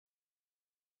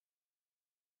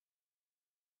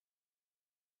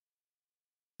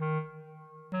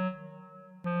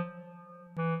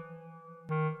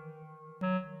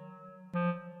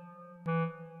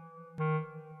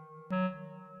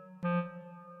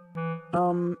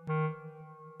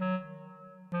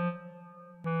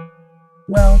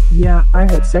Well, yeah, I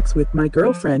had sex with my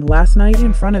girlfriend last night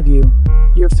in front of you.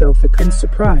 You're so fucking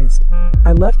surprised.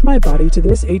 I left my body to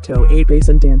this 808 bass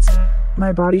and danced.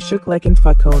 My body shook like in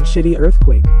fucking shitty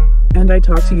earthquake. And I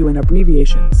talked to you in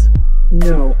abbreviations.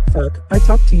 No, fuck, I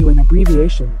talked to you in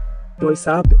abbreviation. Boy,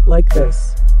 stop like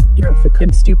this. You're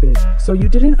fucking stupid, so you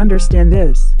didn't understand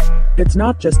this. It's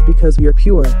not just because you're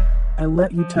pure. I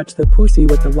let you touch the pussy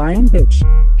with the lion, bitch.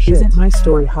 Isn't my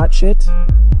story hot shit?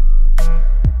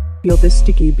 Feel this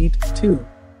sticky beat, too.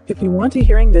 If you want to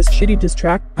hearing this shitty diss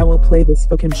track, I will play this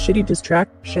fucking shitty diss track.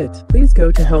 Shit. Please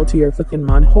go to hell to your fucking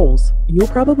mon holes. You'll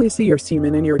probably see your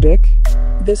semen in your dick.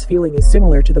 This feeling is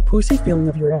similar to the pussy feeling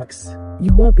of your ex.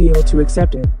 You won't be able to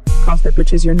accept it. Cause that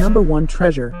bitch is your #1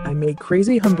 treasure. I made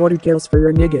crazy hamburger gals for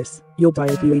your niggas. You'll buy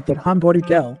if you eat that hamburger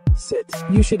gal. Sit.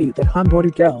 You should eat that hamburger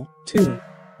gal, too.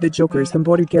 The Joker's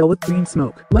hamburger gal with green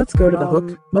smoke. Let's go to the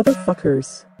hook,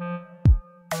 motherfuckers.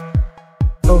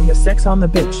 Oh, yeah, sex on the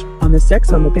bitch, on the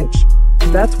sex on the bitch.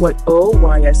 That's what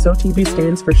OYSOTB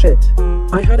stands for shit.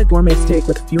 I had a gourmet steak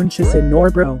with funchis and nor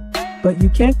bro. But you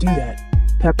can't do that.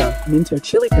 Pepper, mint or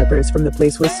chili peppers from the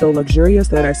place was so luxurious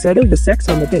that I said oh, the sex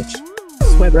on the bitch.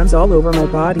 Sweat runs all over my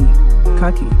body.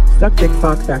 Cocky, fuck thick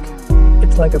fuck back.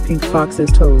 It's like a pink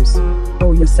fox's toes.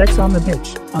 Oh, yeah, sex on the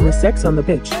bitch, on the sex on the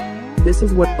bitch. This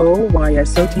is what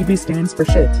OYSOTB stands for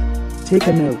shit. Take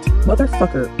a note,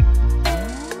 motherfucker.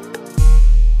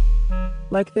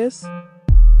 Like this?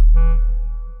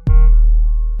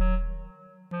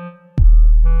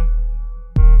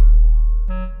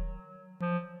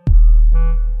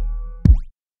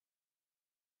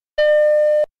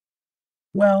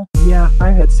 Well, yeah, I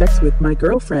had sex with my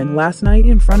girlfriend last night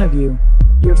in front of you.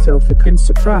 You're so fucking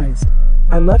surprised.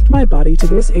 I left my body to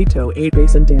this 808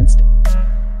 bass and danced.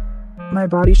 My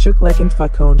body shook like in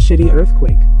fucking shitty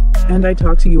earthquake. And I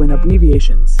talked to you in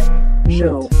abbreviations.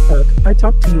 No, fuck, I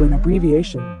talked to you in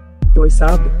abbreviation. Boy,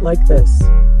 sob like this.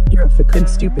 You're fucking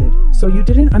stupid, so you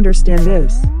didn't understand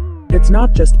this. It's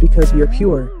not just because you're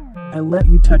pure. I let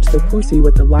you touch the pussy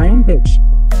with the lion, bitch.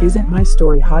 Isn't my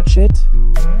story hot shit?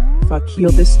 Fuck,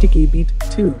 heal this sticky beat,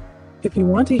 too. If you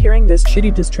want to hearing this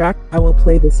shitty diss track, I will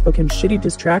play this fucking shitty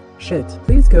diss track. Shit.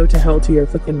 Please go to hell to your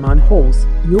fucking mon holes.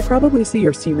 You'll probably see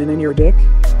your semen in your dick.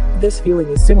 This feeling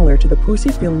is similar to the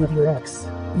pussy feeling of your ex.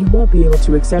 You won't be able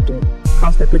to accept it.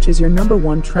 Cause that bitch is your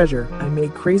 #1 treasure. I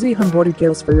made crazy hamburger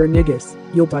gals for your niggas.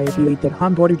 You'll buy if you eat that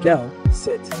hamburger gal.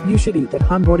 Sit. You should eat that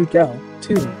hamburger gal,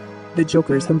 too. The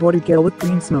Joker's hamburger gal with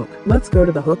green smoke. Let's go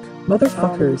to the hook,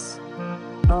 motherfuckers.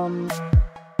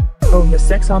 Oh, yeah,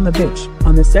 sex on the bitch,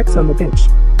 on the sex on the bitch.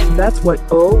 That's what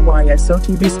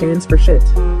OYSOTB stands for shit.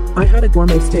 I had a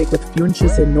gourmet steak with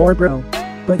funchis and nor bro.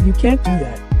 But you can't do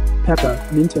that. Pepper,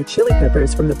 mint or chili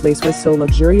peppers from the place was so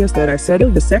luxurious that I said oh,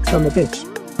 the sex on the bitch.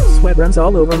 Sweat runs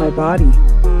all over my body.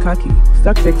 Cocky,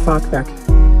 fuck thick fuck back.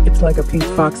 It's like a pink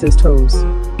fox's toes.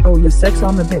 Oh, yeah, sex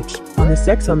on the bitch, on the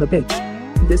sex on the bitch.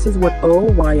 This is what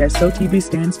OYSOTB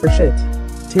stands for shit.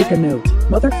 Take a note,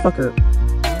 motherfucker.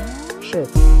 Shit.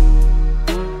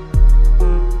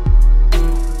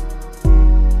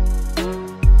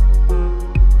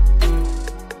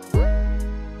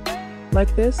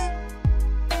 Like this?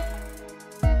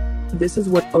 This is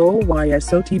what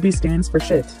OYSOTB stands for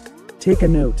shit. Take a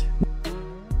note.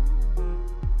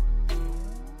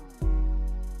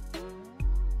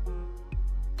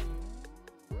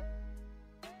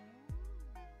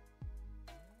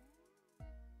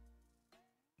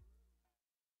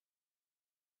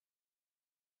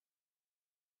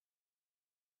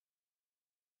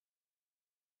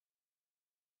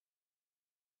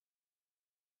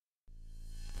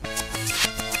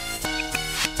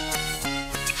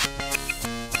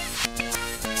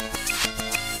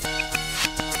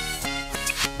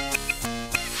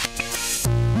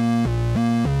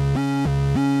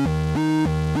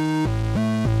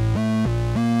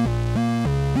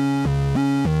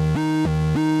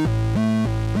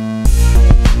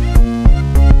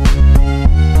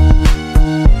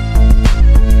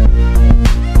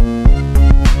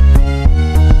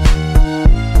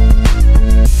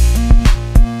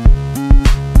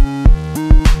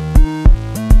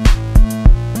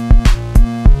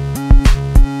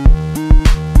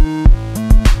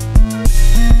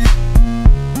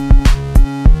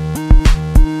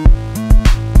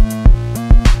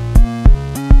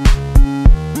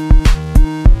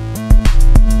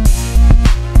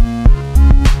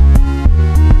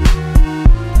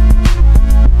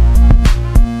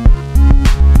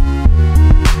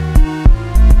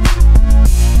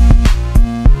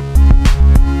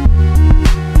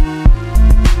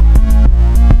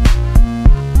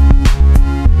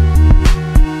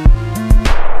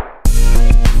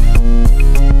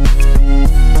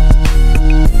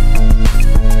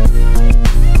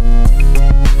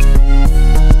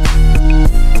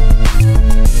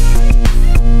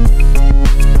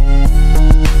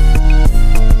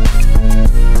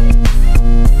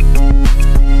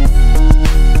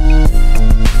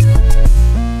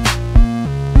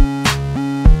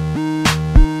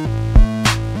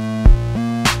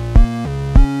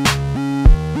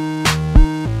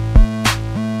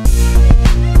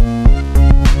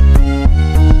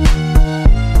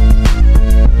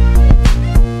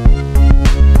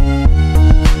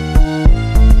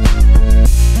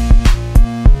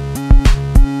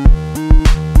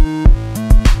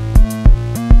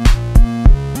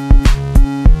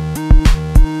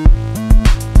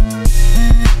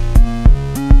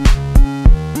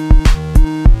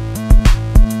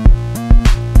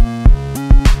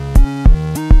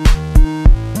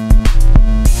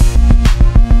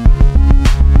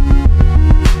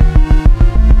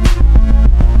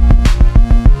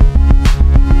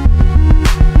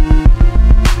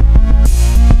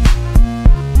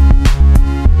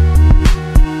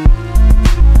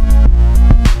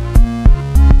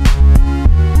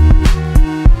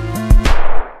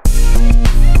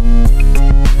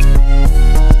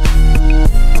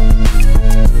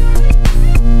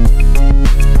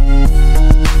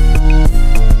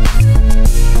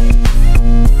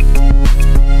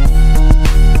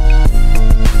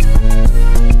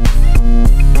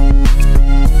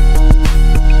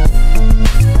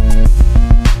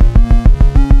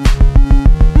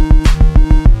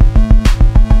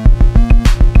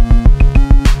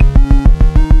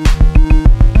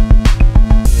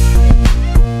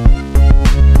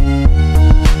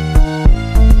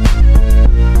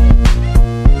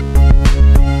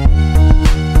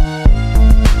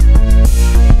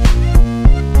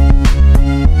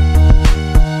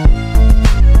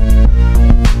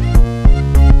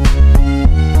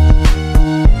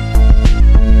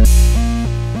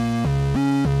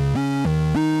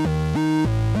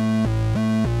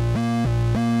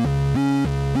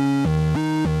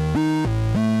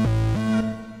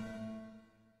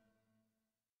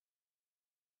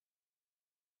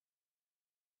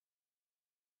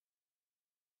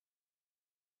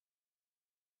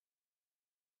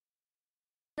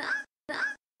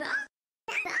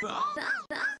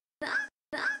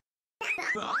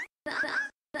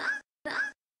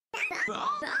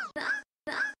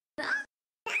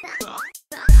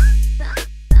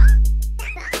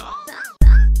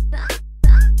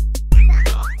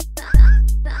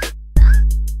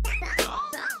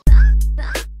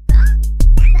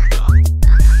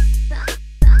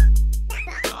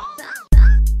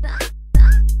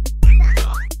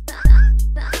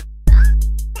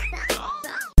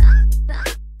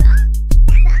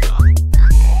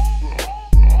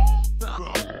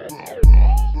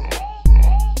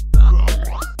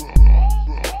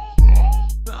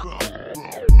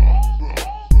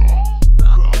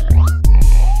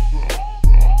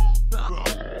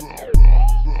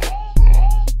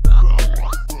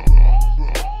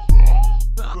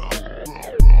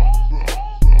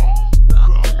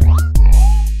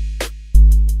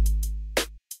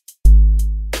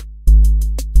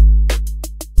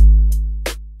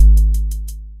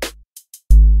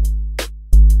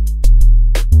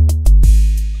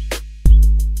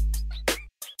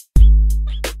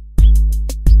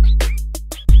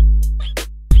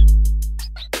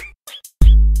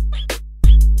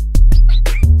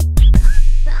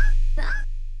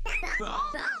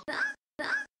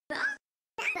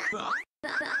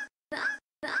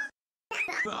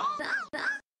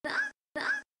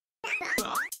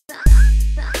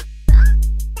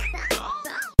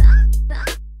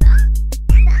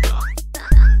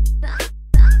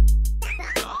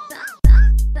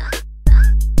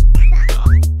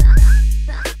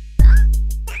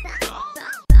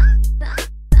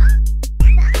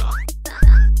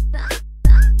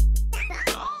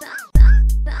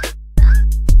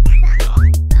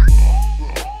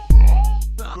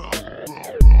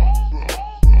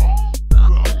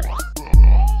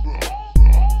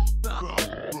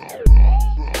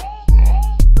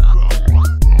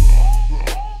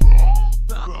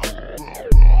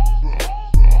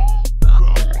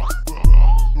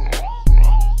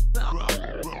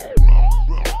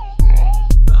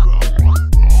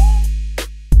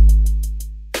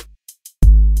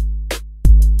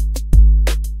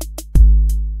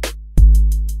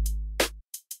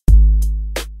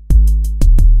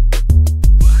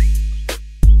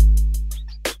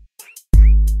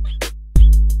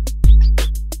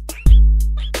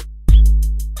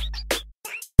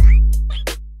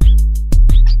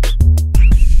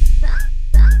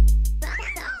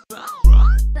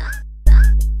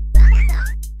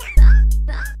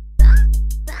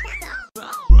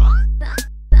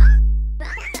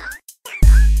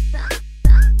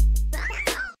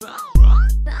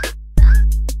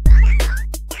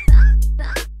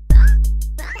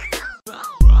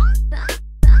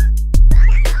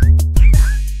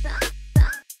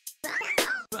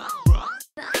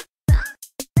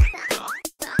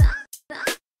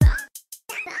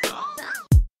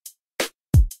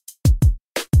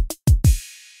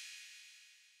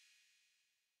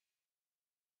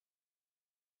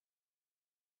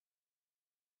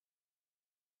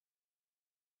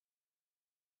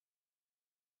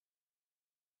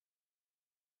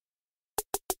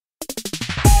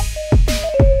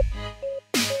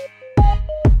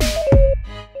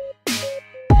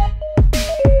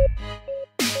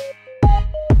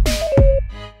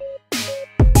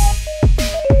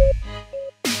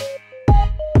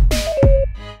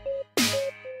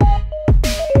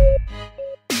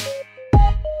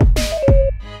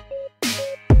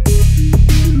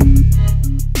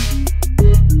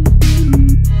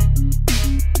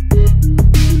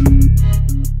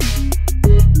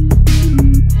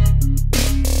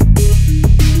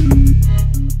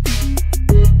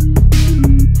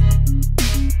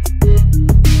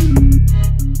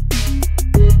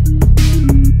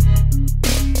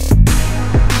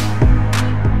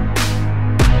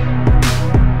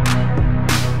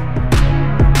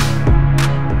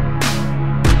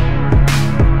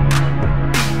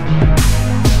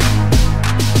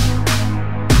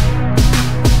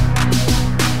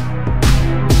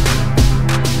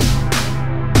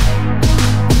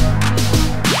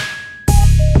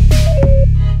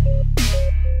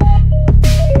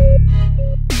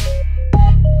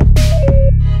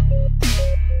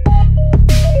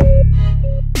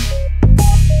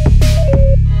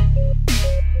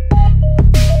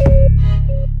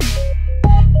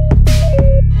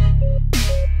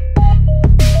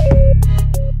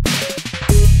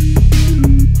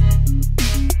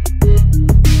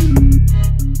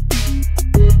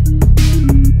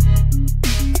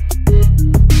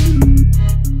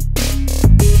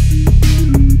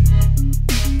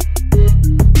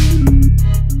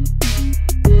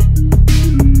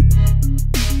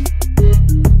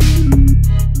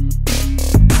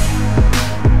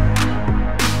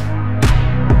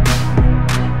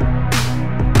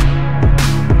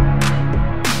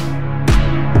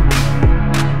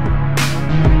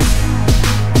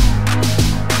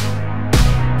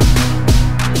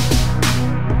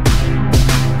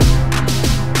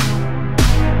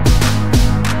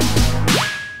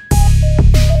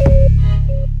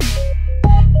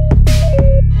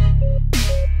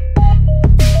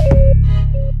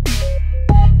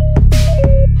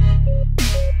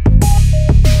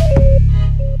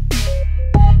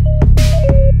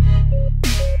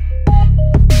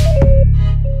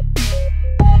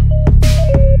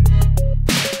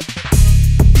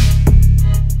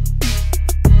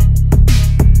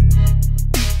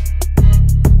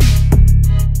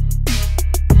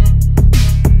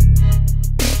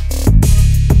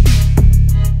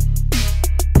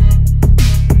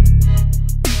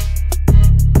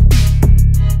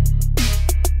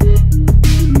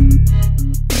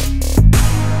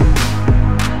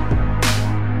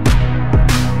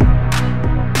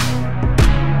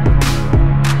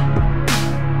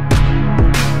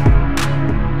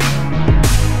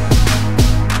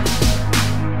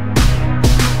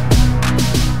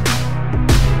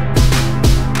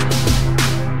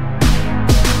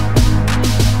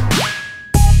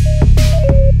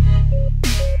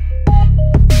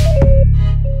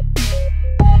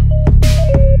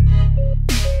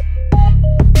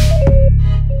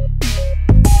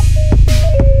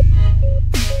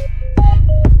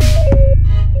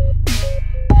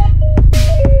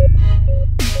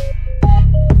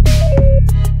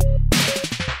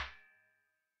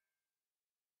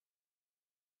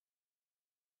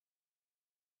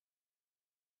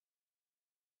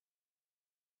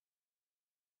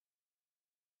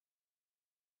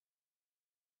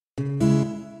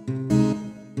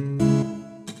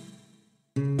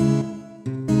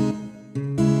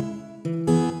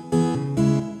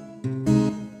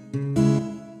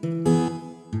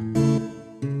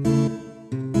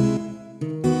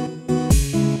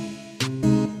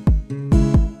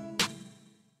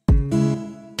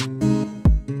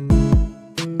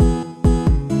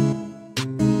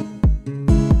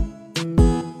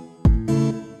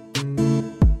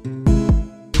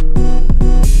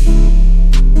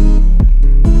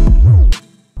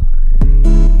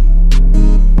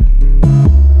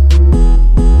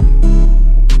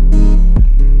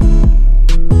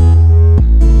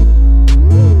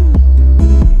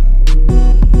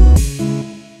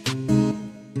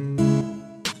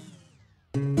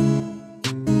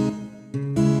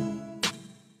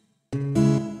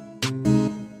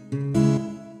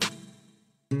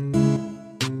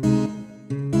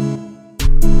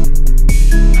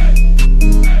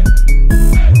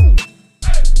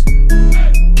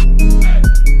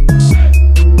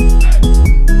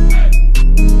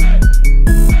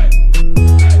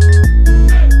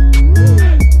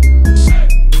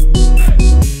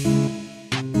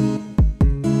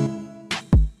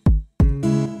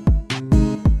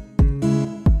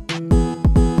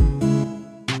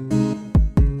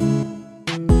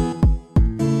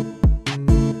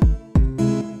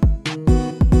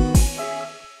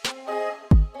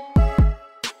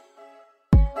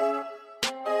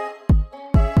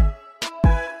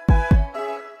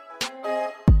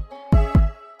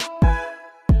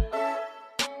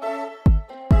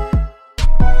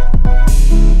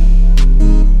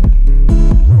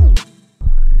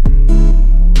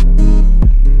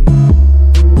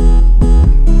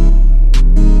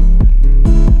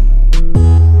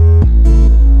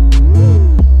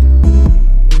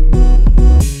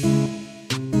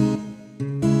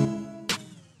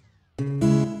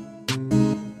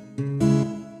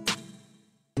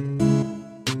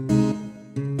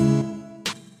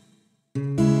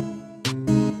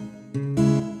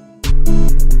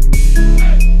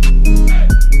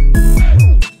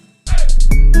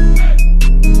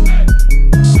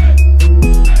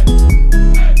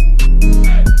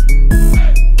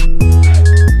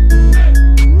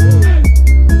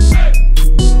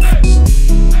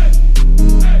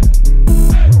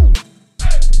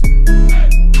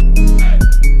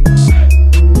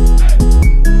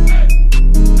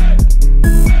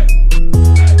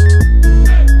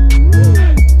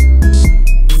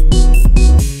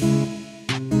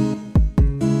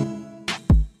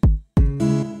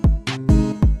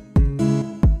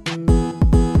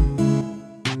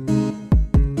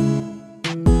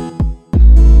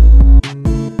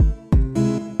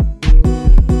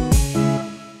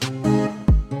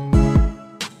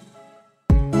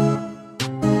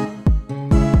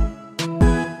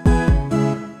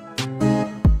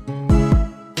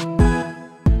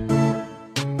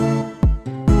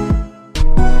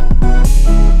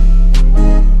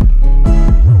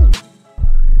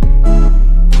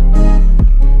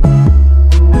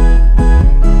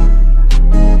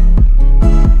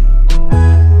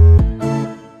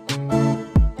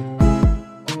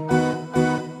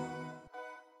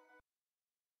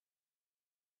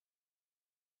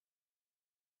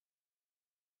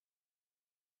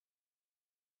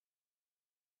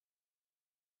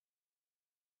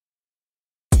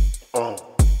 uh,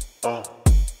 uh,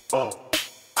 uh.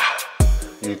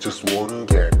 You just wanna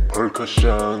get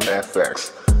percussion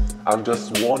effects. I'm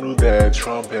just one of that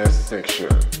trumpet section.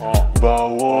 But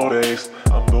what is,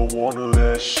 I'm the one who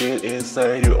that shit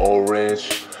inside your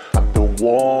orange. I'm the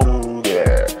one who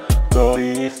get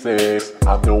 36.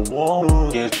 I'm the one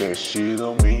who get that shit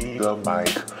on me, the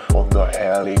mic on the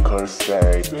helical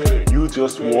stage. You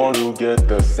just want to get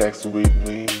the sex with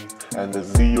me and the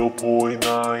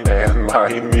 0.9 and my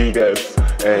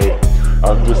niggas. Hey,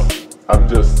 I'm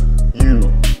just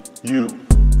you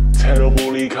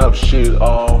terribly cop shit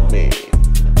on me.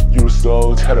 You're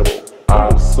so terrible,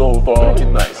 I'm so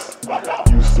fucking nice.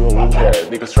 You so bad,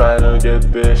 niggas tryna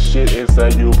get that shit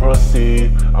inside your pussy.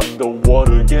 I'm the one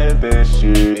to get that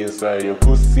shit inside your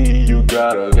pussy. You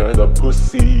gotta get the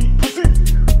pussy.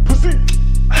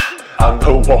 I'm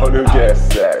the one to get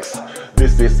sex.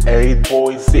 This is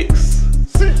 8.6.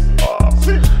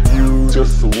 You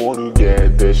just wanna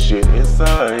get that shit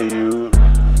inside you.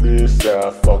 This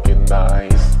fucking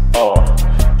nice.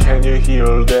 Can you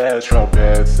hear that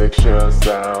trumpet section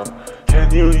sound?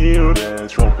 Can you hear that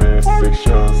trumpet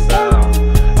section sound?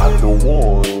 I'm the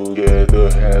one who get the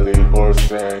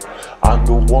heli%. I'm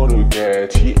the one who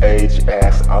get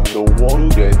THX. I'm the one who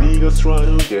get niggas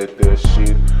trying to get that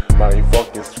shit. My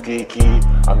fucking squeaky.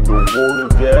 I'm the one who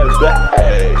get that.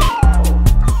 Hey.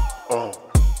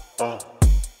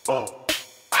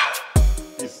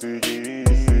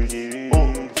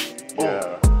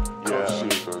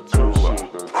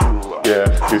 Yeah,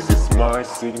 this is my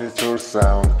signature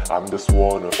sound. I'm just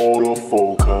wanna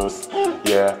autofocus.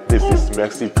 Yeah, this is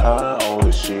Mexican, all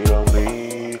the shit on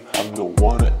me. I'm the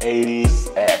one of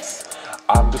 80s X.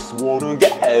 I'm just wanna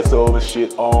get all the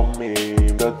shit on me.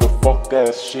 But the fuck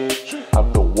that shit.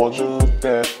 I'm the one of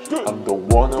that. I'm the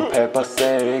one of pepper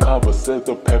say, cover set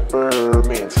the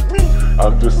peppermint.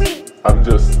 I'm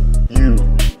just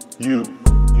you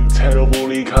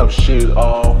terribly cop shit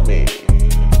on me.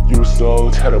 You're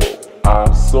so terrible,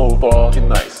 I'm so fucking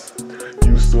nice.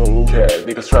 You so bad,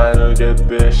 niggas tryna get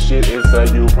that shit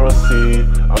inside your pussy.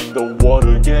 I'm the one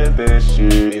to get that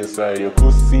shit inside your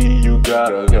pussy. You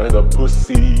gotta get the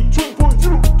pussy.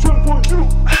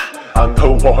 I'm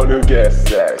the one to get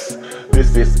sex.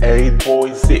 This is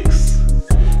 8.6.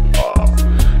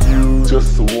 You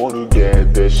just wanna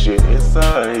get that shit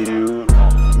inside you.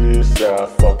 This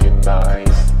fucking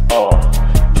nice.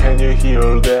 Can you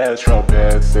hear that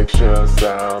trumpet section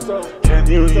sound? Can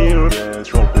you hear that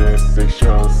trumpet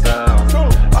section sound?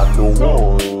 I'm the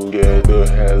one who get the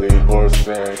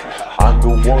heli%. I'm the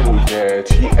one who get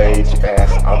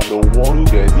THX. I'm the one who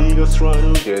get niggas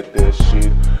trying to get that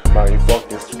shit. My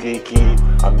fucking squeaky.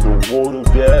 I'm the one who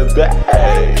get that.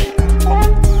 Hey.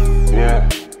 Yeah,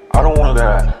 I don't want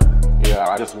that. Yeah,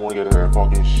 I just want to get that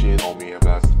fucking shit on me and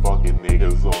that's fucking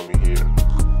niggas on me here.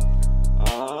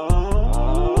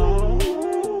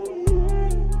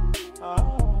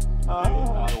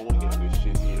 I don't want to get this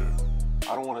shit here.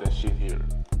 I don't want that shit here.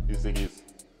 You think it's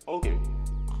okay?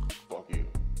 Fuck you.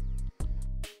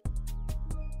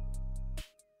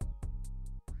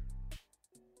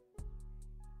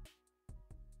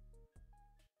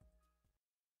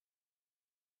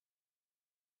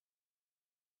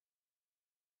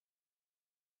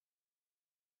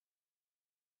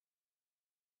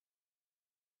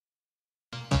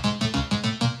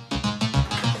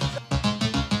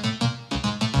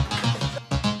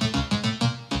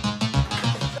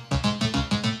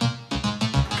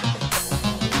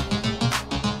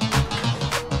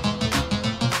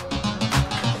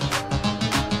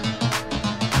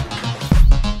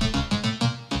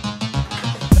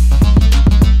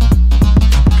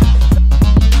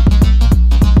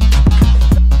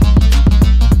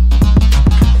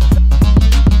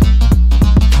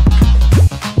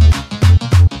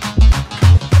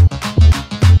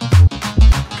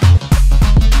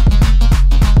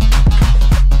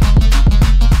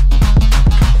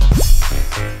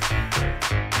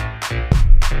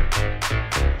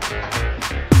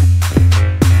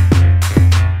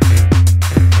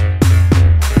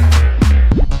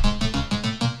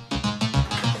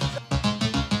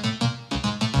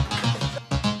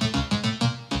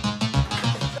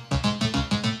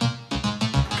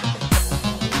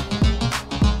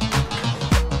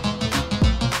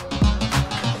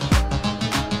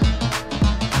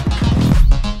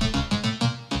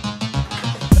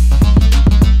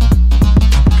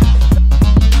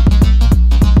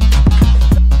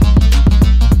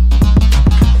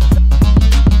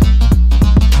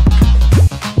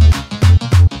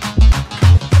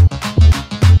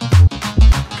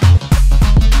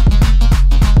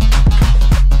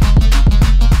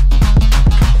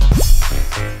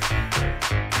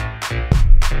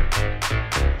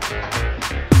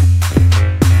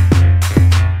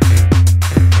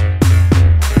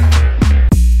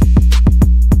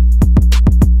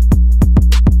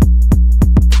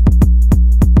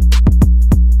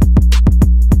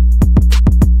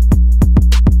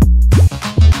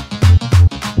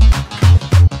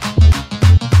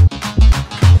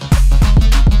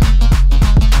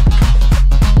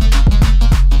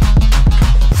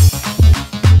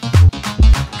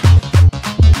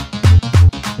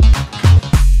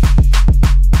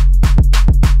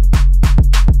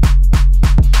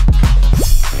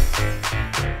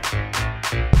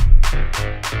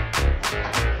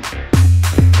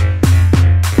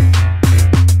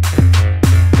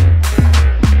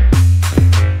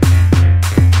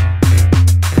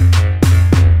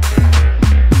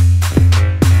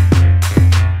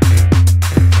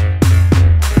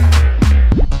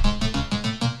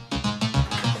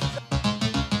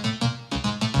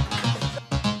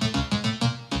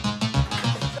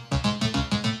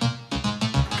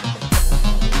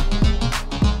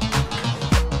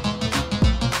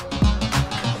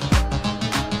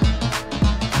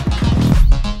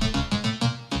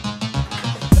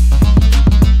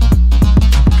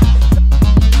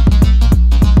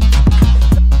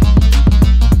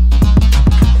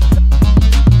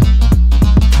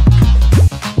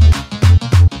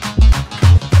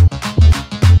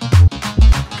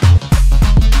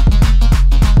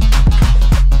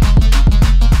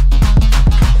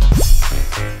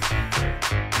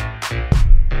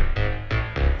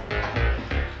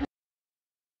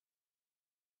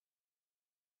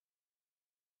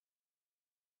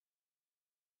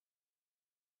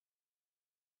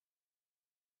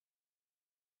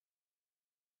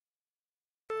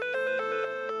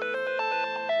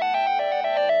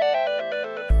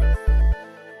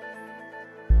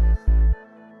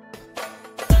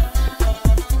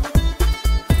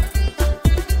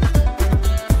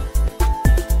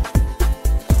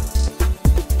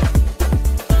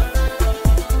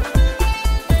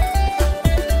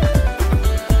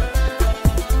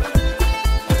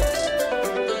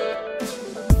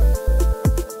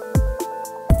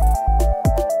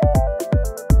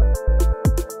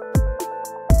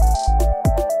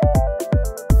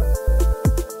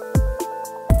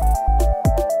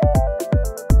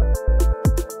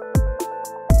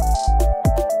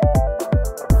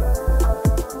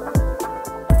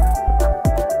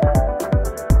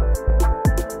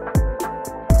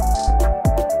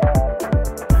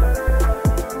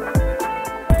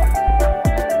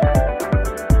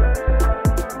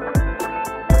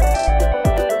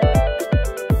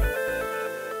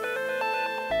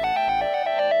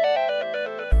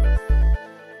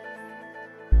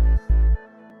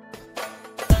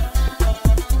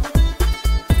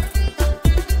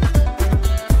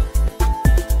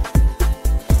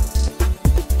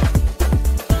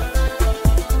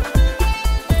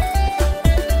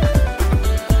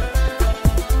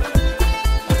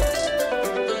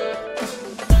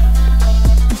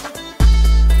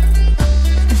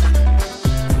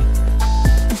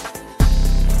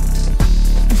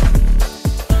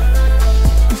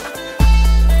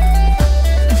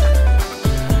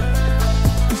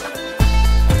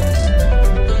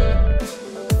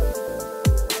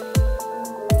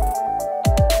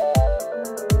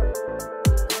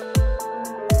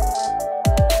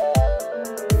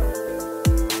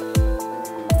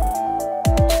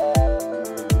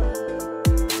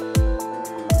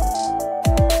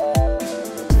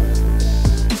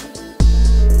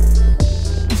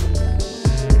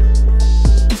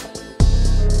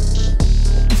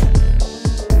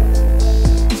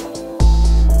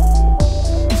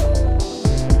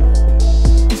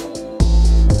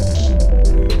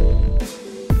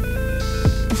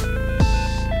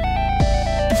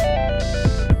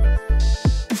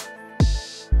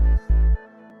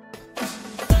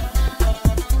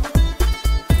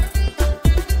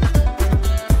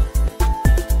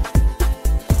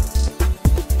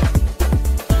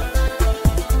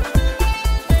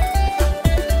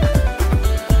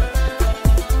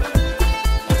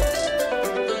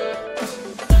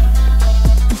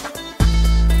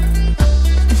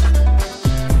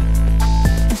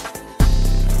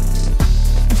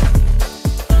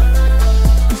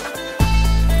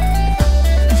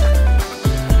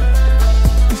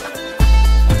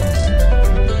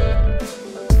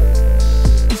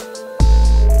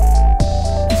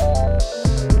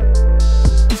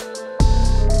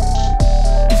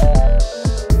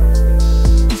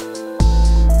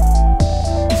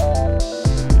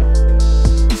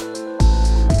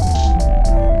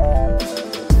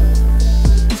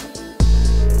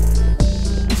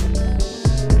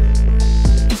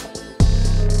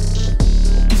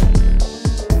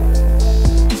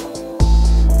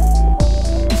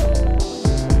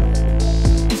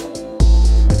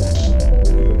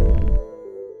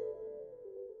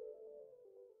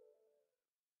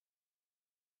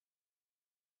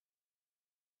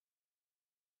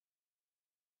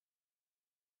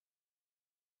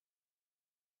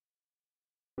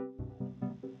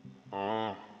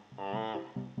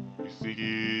 You see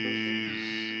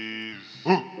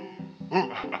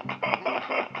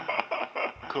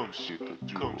Come shit the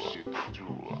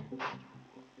jewel.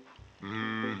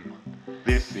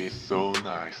 This is so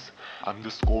nice. I'm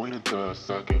just going to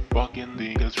suck a fucking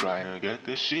niggas trying to get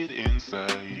the shit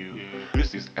inside you.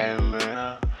 This is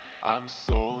Atlanta. I'm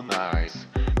so nice.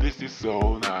 This is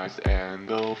so nice and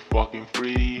the fucking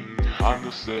free. I'm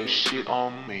gonna say shit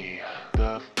on me.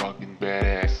 The fucking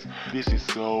badass. This is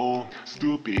so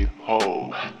stupid.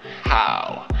 Ho.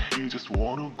 How? You just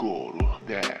wanna go to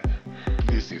that.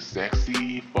 This is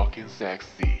sexy, fucking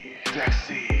sexy.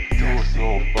 You're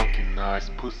so fucking nice,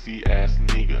 pussy ass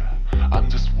nigga. I'm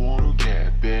just wanna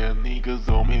get there, niggas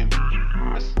on me.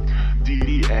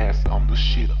 DDS, I'm the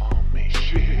shit on me.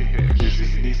 This is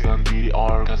Nissan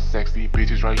DDR, got sexy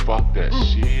bitches, right? Fuck that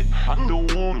shit. I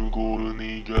don't wanna go to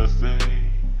niggas say.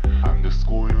 I'm just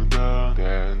going to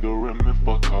then the remember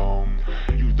fuck on.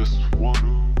 You just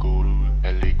wanna go to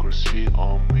LA crush shit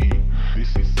on me.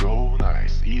 This is so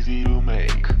nice, easy to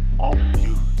make.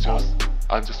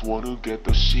 I just wanna get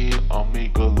the shit on me.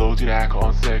 Go load it back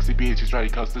on sexy bitches,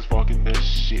 right? Cause this fucking this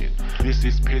shit. This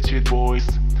is pitch it voice.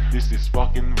 This is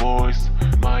fucking voice.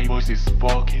 My voice is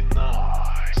fucking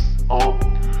nice.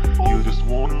 You just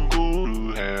wanna go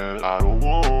to hell. I don't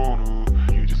wanna.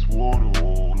 You just wanna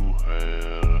go to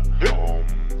hell.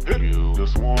 You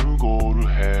just wanna go to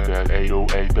hell. That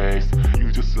 808 bass.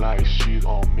 You just like shit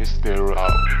on Mr.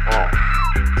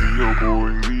 Zero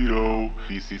going zero.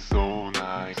 This is so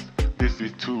nice. This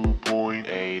is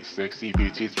 2.8 sexy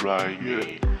bitches right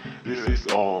here. This is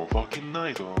all fucking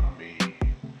nice on me.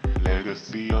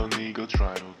 Legacy a nigga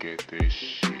trying to get this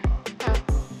shit.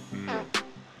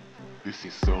 This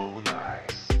is so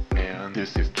nice. And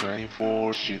this is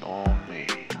 24 shit on me.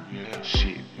 Yeah,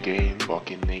 shit game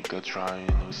fucking nigga trying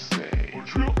to say.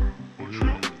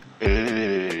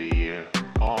 Hey,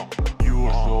 you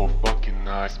are so fucking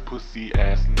nice, pussy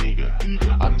ass nigga.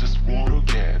 I'm just wanna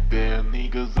get there,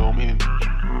 niggas on me.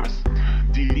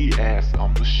 DDS,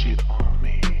 I'm the shit on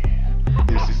me.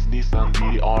 This is Nissan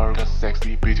DDR, got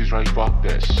sexy bitches, right? Fuck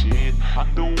that shit. I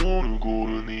don't wanna go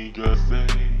to niggas say.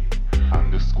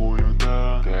 I'm just going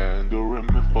to then the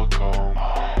remember fuck on.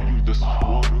 You just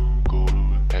wanna go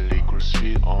to LA crush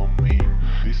shit on me.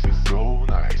 This is so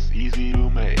nice, easy to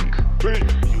make.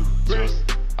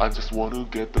 I just wanna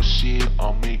get the shit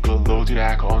on me. Go load it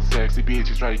back on sexy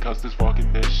bitches, right? Cause this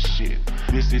fucking this shit.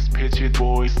 This is pitch it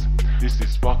voice. This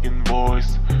is fucking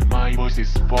voice. My voice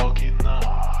is fucking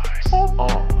nice.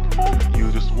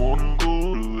 You just wanna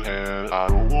go to hell. I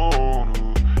don't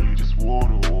wanna. You just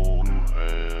wanna go to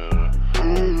hell.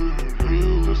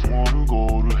 You just wanna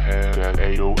go to hell. That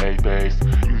 808 bass.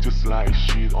 You just like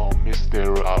shit on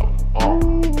Mr.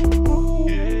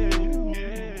 Yeah.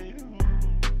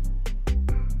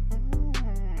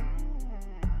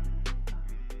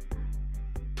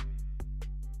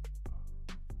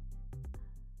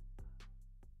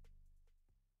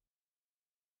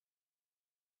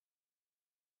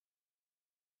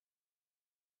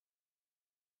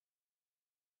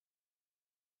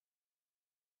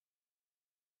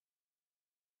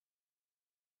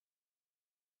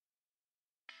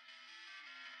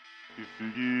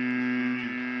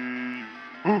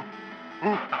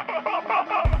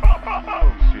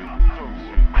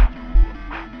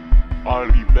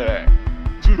 I'll be back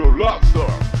to the lobster.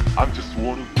 I just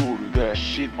wanna go to that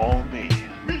shit on me.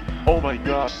 Oh my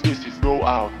gosh, this is no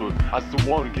output. I just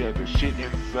wanna get the shit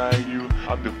inside you.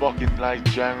 I'm the fucking light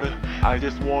jangler. I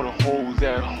just wanna hoes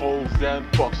and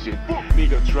fuck shit.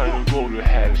 Nigga trying to go to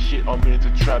hell. Shit, I'm in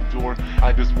the trapdoor.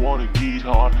 I just want a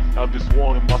guitar. I just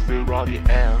want a Maserati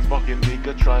and fucking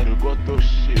nigga trying to got the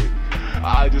shit.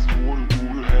 I just wanna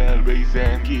go to hell, bass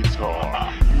and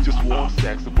guitar. You just want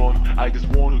saxophone. I just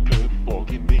wanna get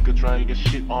fucking nigga trying to get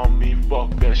shit on me.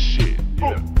 Fuck that shit.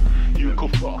 Yeah. You go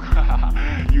fuck.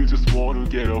 You just wanna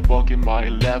get a fucking my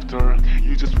laughter.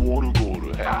 You just wanna go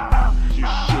to hell. You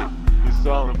shit. You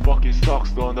sound fucking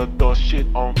sucks on the shit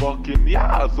on fucking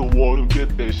yeah. So wanna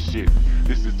get that shit.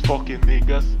 This is fucking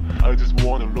niggas. I just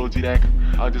wanna load it back.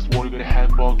 I just wanna get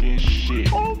have fucking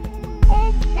shit.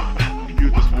 You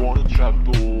just wanna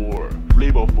trapdoor.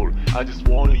 Flavorful. I just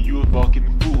wanna you a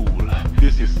fucking fool.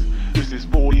 This is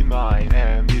 49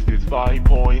 and this is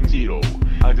 5.0.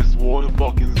 I just want a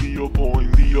fucking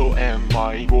 0.0 and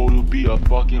my goal to be a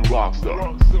fucking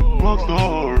rockstar.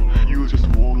 Rockstar, you just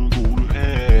wanna go to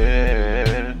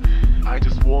hell. I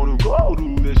just wanna go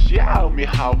to the show me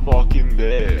how fucking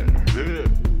there.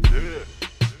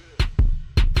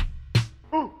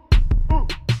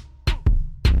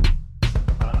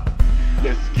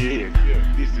 let's get it.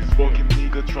 This is fucking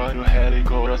nigga trying to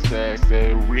helicopter sex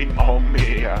and ring on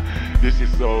me. This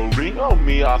is so ring on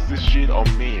me, ask this shit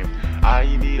on me. I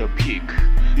need a pic,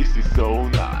 this is so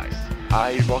nice.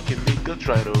 I fucking nigga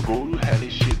trying to go to hell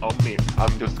and shit on me.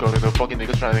 I'm just gonna the fucking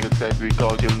nigga trying to get sex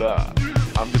because you love.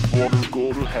 I'm just wanna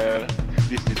go to hell,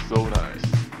 this is so nice.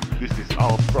 This is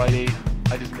on Friday.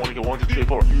 I just wanna get 1, 2, 3,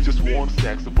 4. You just want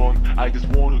saxophone. I just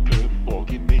wanna get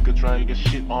fucking nigga trying to get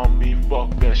shit on me. Fuck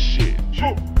that shit.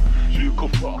 You go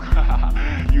fuck.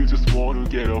 You just wanna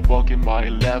get a fucking my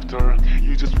laughter.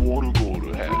 You just wanna go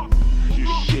to hell. You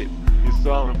shit. You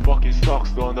sound fucking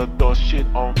sucks on the shit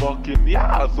on fucking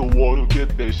yeah. So wanna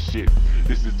get that shit.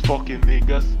 This is fucking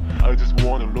niggas. I just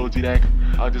wanna Logitech.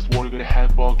 I just wanna get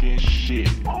have fucking shit.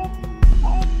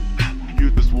 You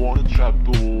just wanna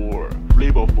trapdoor,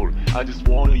 flavorful. I just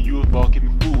wanna you fucking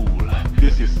fool.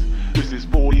 This is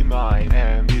 49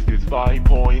 and this is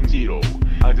 5.0.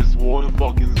 I just wanna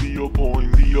fucking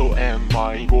 0.0 and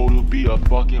my goal to be a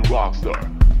fucking rockstar.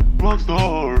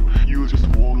 Rockstar, you just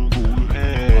wanna go to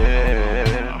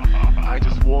hell. I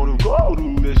just wanna go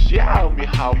to the show me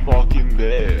how fucking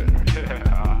there.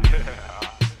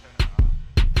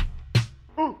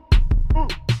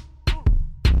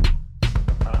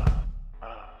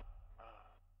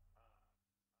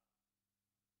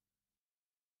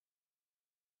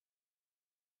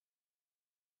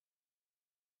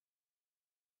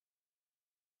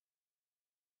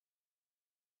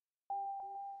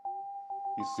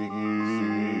 You see it.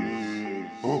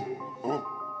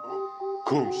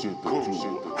 Come shit the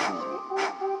truth.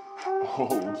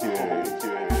 Oh yeah.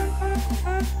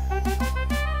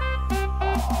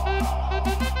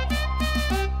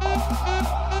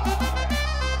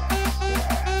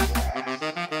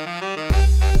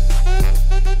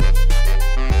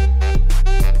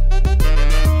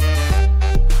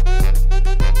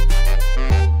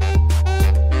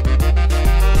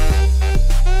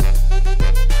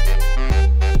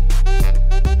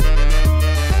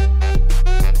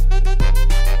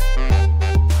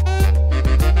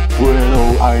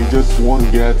 I just wanna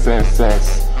get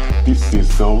sex. This is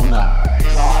so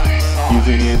nice.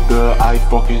 Giving it the I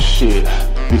fucking shit.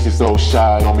 This is so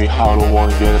shy on me how I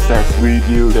wanna get sex with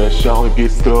you. That shall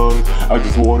get stung. I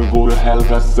just wanna go to hell,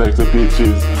 got sex with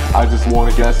bitches. I just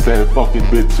wanna get sex fucking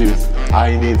bitches.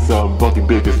 I need some fucking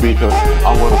bitches because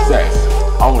I wanna sex.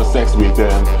 I wanna sex with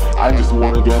them. I just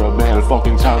wanna get a man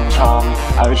fucking chum.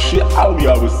 And shit, I'll be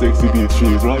out with sexy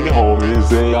bitches. Right home and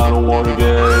say I don't wanna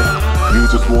get. You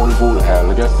just wanna go to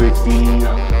hell, I got 60.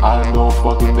 I know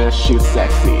fucking that shit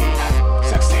sexy.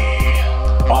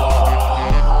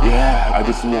 Oh, yeah, I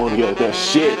just wanna get that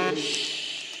shit.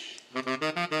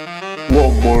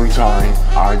 One more time,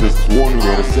 I just wanna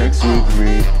get a sex with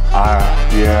me.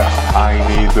 I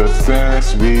need the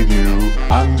sex with you.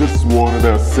 I just wanna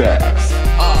the sex.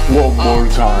 One more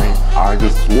time, I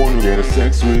just wanna get a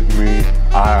sex with me.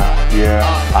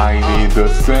 I need the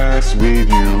sex with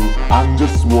you. I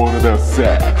just wanna the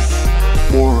sex.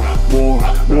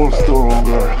 More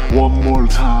stronger. One more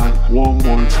time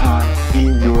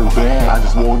in your bed. I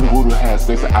just wanna go to have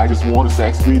sex. I just want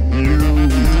sex with you.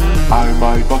 I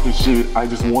my fucking shit. I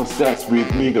just want sex with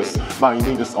niggas. My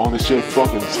niggas on the shit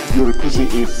fucking. Your pussy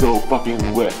is so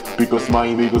fucking wet because my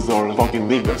niggas are fucking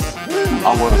niggas.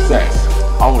 I want sex.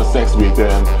 I wanna sex with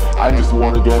them. I just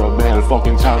wanna get a man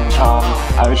fucking chum.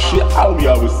 And shit, I'll be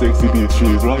out with sexy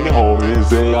bitches. Right home and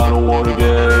say I don't wanna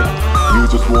get. You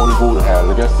just wanna go to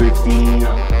hell, I got 60.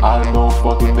 I know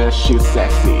fucking that shit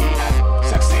sexy.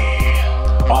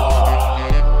 Oh,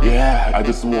 yeah, I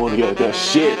just wanna get that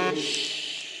shit.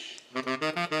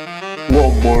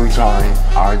 One more time,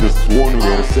 I just wanna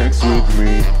get a sex with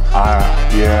me.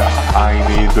 I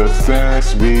need the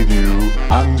sex with you.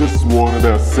 I just wanna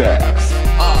the sex.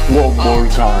 One more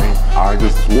time, I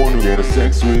just wanna get a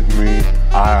sex with me.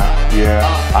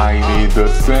 I need the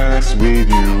sex with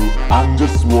you. I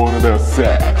just wanna the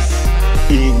sex.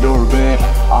 In your bed,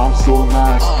 I'm so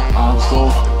nice, I'm so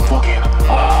fucking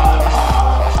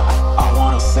I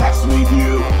wanna sex with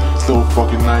you. So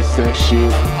fucking nice sex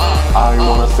shit. I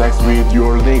wanna sex with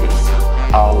your niggas.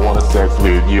 I wanna sex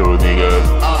with your niggas.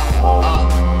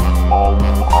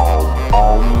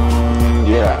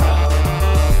 Yeah.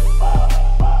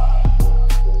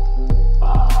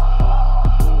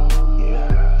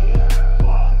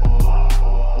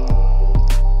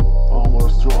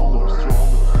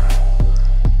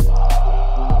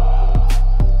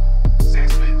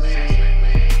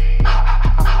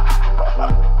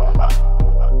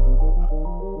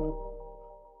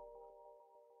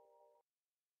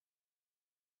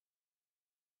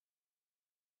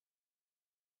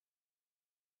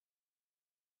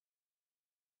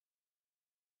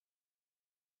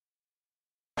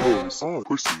 hoes on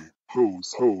pussy,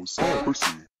 hoes on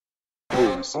pussy,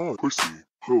 hoes on pussy,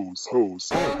 hoes on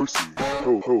pussy,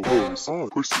 hoes on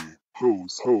pussy,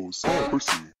 hoes on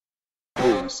pussy,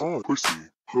 hoes on pussy,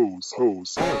 hoes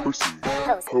on pussy.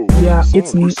 Yeah,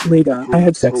 it's me, Lega. I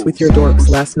had sex with your dorks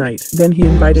last night. Then he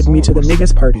invited me to the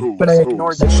niggas party, but I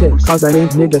ignored that shit, cause I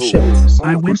ain't nigga shit.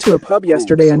 I went to a pub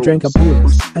yesterday and drank a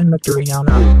beers, and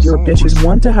Mariana, your bitches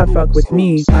want to have fuck with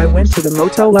me. I went to the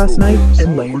motel last night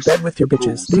and lay in bed with your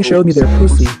bitches. They showed me their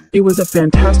pussy. It was a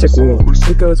fantastic world.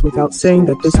 It goes without saying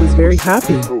that this was very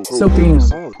happy. So damn.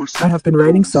 I have been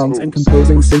writing songs and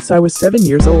composing since I was 7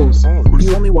 years old.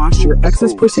 You only washed your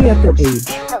ex's pussy at that age.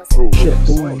 Shit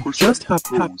boy, just hop,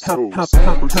 hop, hop, hop,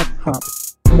 hop, hop, hop.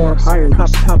 More higher,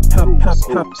 hop, hop, hop, hop,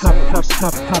 hop, hop, hop,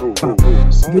 hop, hop, hop.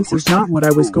 This is not what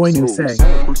I was going to say.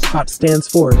 Hop stands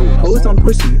for hose on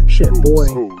pussy, shit boy.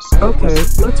 Okay,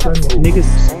 let's run with niggas.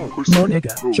 Mo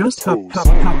nigga, just hop, hop,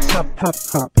 hop, hop, hop,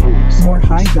 hop. More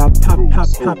high, hop, hop, hop,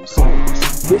 hop, hop.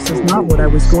 This is not what I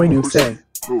was going to say.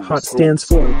 Hot stands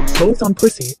for hose on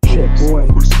pussy, shit boy.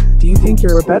 Do you think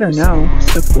you're better now?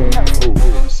 Of course.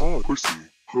 Hoes on pussy,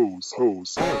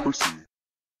 hoes on pussy,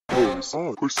 hoes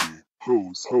on pussy,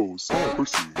 hoes on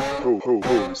pussy,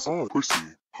 hoes on pussy,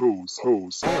 hoes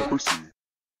on pussy,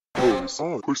 hoes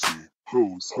on pussy,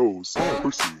 hoes on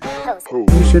pussy.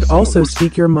 You should also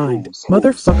speak your mind,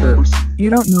 motherfucker. You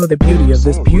don't know the beauty of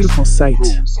this beautiful sight.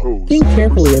 Think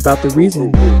carefully about the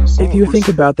reason. If you think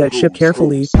about that shit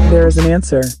carefully, there is an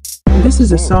answer. This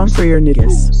is a song for your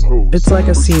niggas. It's like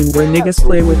a scene where niggas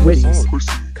play with witties.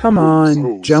 Come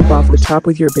on, jump off the top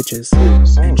with your bitches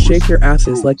and shake your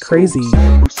asses like crazy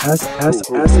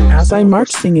as I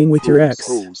march singing with your ex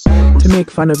to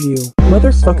make fun of you.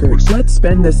 Motherfucker, let's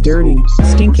spend this dirty,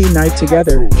 stinky night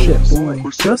together. Shit boy,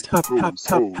 just hop, hop,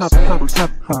 hop, hop, hop,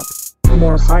 hop, hop.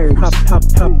 More higher, hop, hop,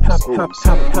 hop, hop, hop,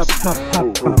 hop, hop, hop,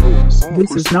 hop, hop.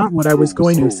 This is not what I was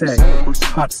going to say.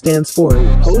 Hop stands for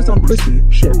hose on pussy,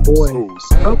 shit boy.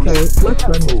 Okay, let's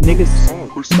run with niggas.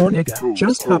 Mo nigga,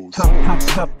 just hop, hop, hop,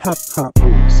 hop, hop,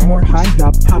 hop. More high,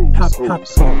 hop, hop, hop, hop,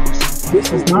 hop.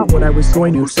 This is not what I was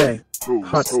going to say.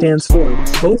 Hot stands for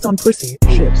hose on pussy,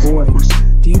 shit boy.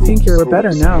 Do you think you're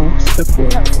better now? Of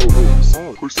course. Hoes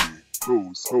on pussy,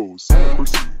 hoes on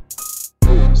pussy,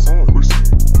 hoes on pussy,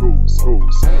 hoes on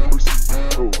pussy,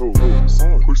 hoes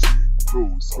on pussy,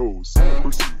 hoes on pussy, hoes on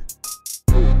pussy,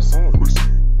 hoes on pussy,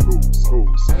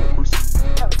 hoes on pussy,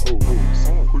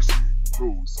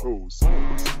 hoes on pussy,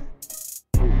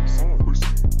 hoes on pussy,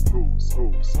 hoes on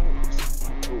pussy,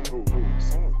 hoes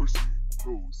on pussy,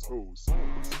 hoes on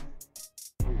pussy.